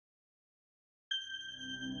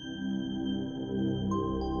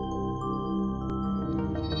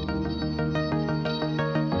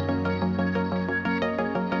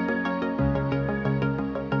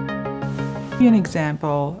you an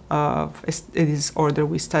example of a disorder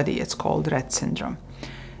we study. It's called Rett syndrome.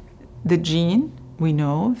 The gene, we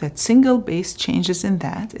know that single base changes in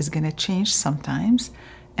that is going to change sometimes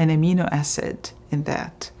an amino acid in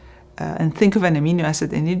that. And think of an amino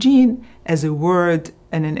acid in a gene as a word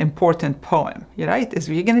in an important poem, right? If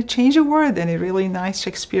you're going to change a word in a really nice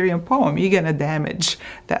Shakespearean poem, you're going to damage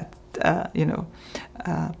that,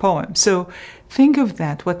 poem. So think of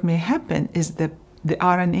that. What may happen is the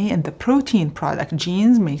RNA and the protein product,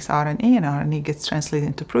 genes makes RNA, and RNA gets translated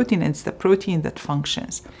into protein, and it's the protein that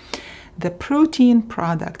functions. The protein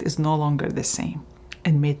product is no longer the same,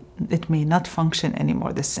 and it may not function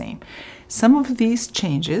anymore the same. Some of these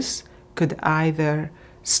changes could either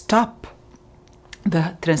stop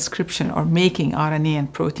the transcription or making RNA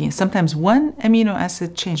and protein. Sometimes one amino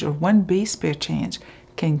acid change or one base pair change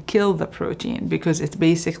can kill the protein because it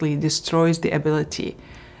basically destroys the ability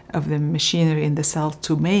of the machinery in the cell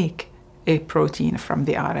to make a protein from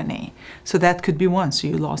the RNA. So that could be one, so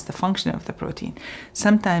you lost the function of the protein.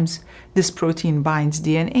 Sometimes this protein binds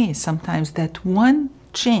DNA. Sometimes that one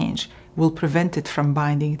change will prevent it from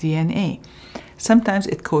binding DNA. Sometimes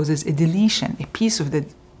it causes a deletion, a piece of the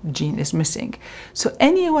gene is missing. So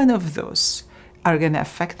any one of those are going to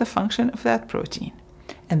affect the function of that protein.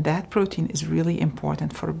 And that protein is really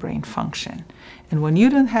important for brain function. And when you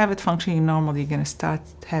don't have it functioning normally, you're going to start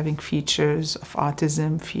having features of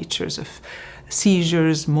autism, features of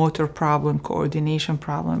seizures, motor problem, coordination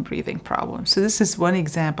problem, breathing problem. So this is one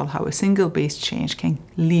example how a single base change can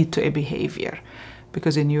lead to a behavior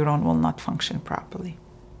because a neuron will not function properly.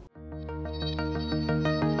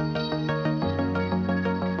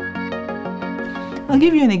 I'll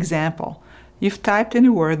give you an example. You've typed in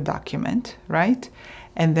a Word document, right?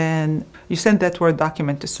 And then you send that Word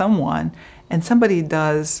document to someone, and somebody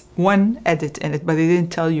does one edit in it, but they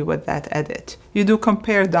didn't tell you what that edit. You do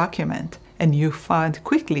compare document, and you find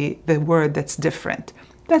quickly the word that's different.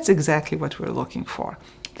 That's exactly what we're looking for.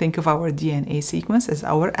 Think of our DNA sequence as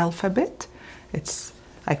our alphabet.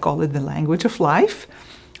 I call it the language of life.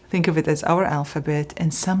 Think of it as our alphabet,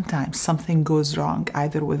 and sometimes something goes wrong,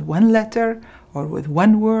 either with one letter or with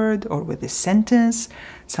one word or with a sentence.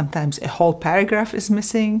 Sometimes a whole paragraph is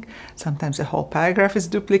missing. Sometimes a whole paragraph is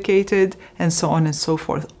duplicated, and so on and so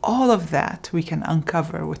forth. All of that we can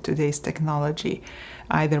uncover with today's technology,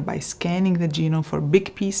 either by scanning the genome for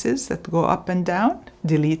big pieces that go up and down,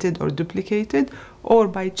 deleted or duplicated, or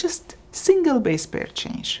by just single base pair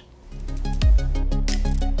change.